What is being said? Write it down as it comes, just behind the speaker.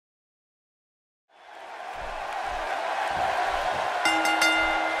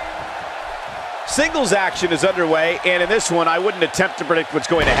Singles action is underway, and in this one, I wouldn't attempt to predict what's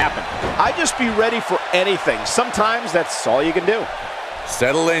going to happen. I'd just be ready for anything. Sometimes that's all you can do.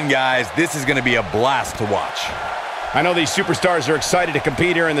 Settle in, guys. This is going to be a blast to watch. I know these superstars are excited to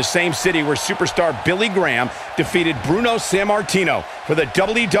compete here in the same city where superstar Billy Graham defeated Bruno Sammartino for the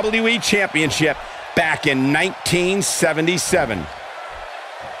WWE Championship back in 1977.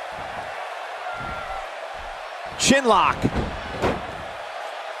 Chinlock.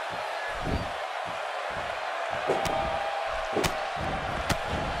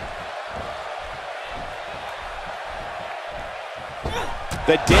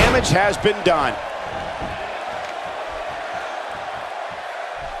 The damage has been done.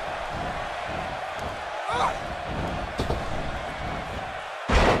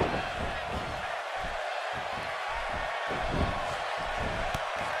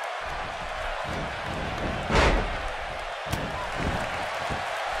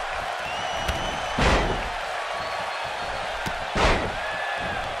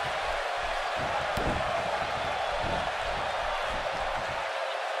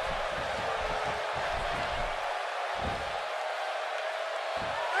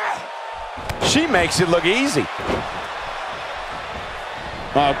 She makes it look easy.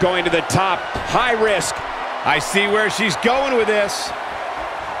 Oh, going to the top, high risk. I see where she's going with this.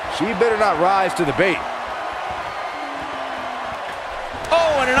 She better not rise to the bait.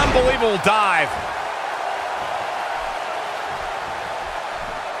 Oh, and an unbelievable dive.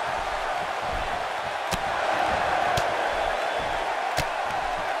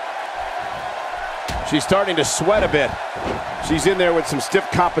 She's starting to sweat a bit. She's in there with some stiff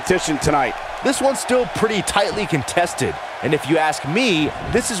competition tonight. This one's still pretty tightly contested, and if you ask me,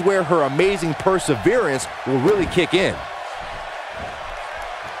 this is where her amazing perseverance will really kick in.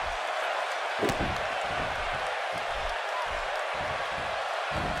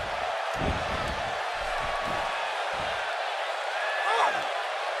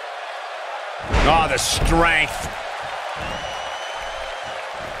 Oh, the strength.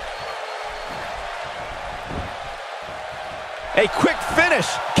 A quick finish.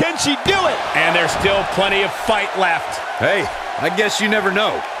 Can she do it? And there's still plenty of fight left. Hey, I guess you never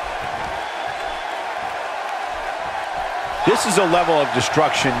know. This is a level of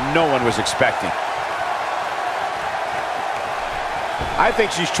destruction no one was expecting. I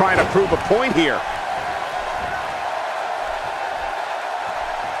think she's trying to prove a point here.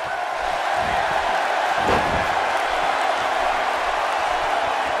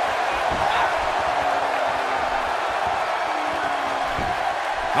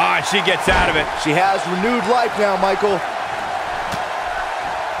 Ah, and she gets out of it. She has renewed life now, Michael.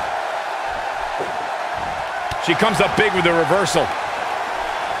 She comes up big with the reversal.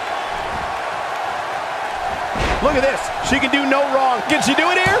 Look at this. She can do no wrong. Can she do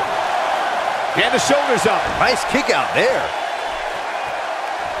it here? And the shoulders up. Nice kick out there.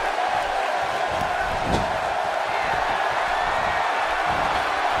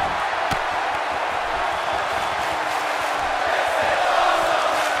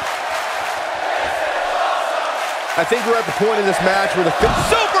 I think we're at the point in this match where the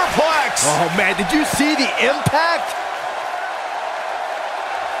Superplex! Oh man, did you see the impact?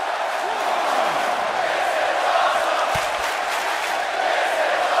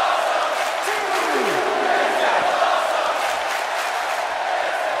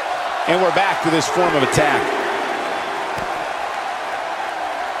 And we're back to this form of attack.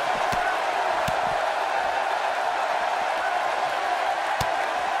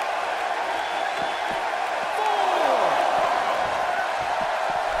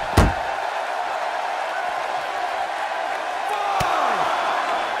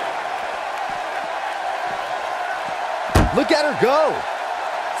 Look at her go.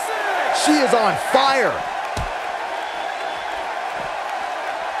 She is on fire.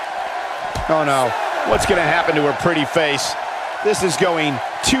 Oh no, what's gonna happen to her pretty face? This is going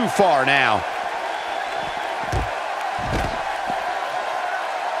too far now.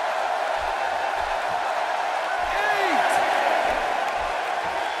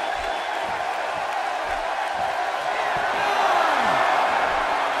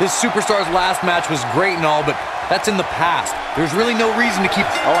 This superstar's last match was great and all, but that's in the past. There's really no reason to keep...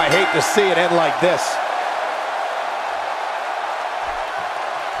 Oh, I hate to see it end like this.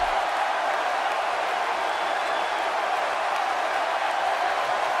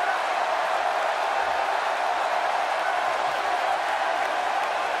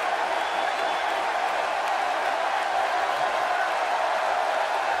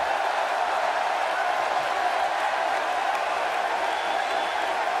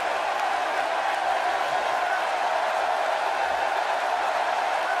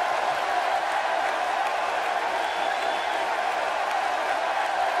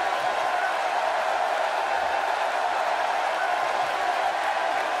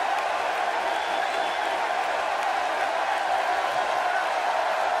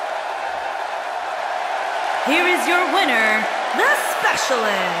 Here is your winner, the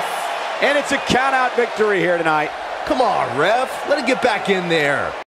Specialist. And it's a count-out victory here tonight. Come on, ref. Let it get back in there.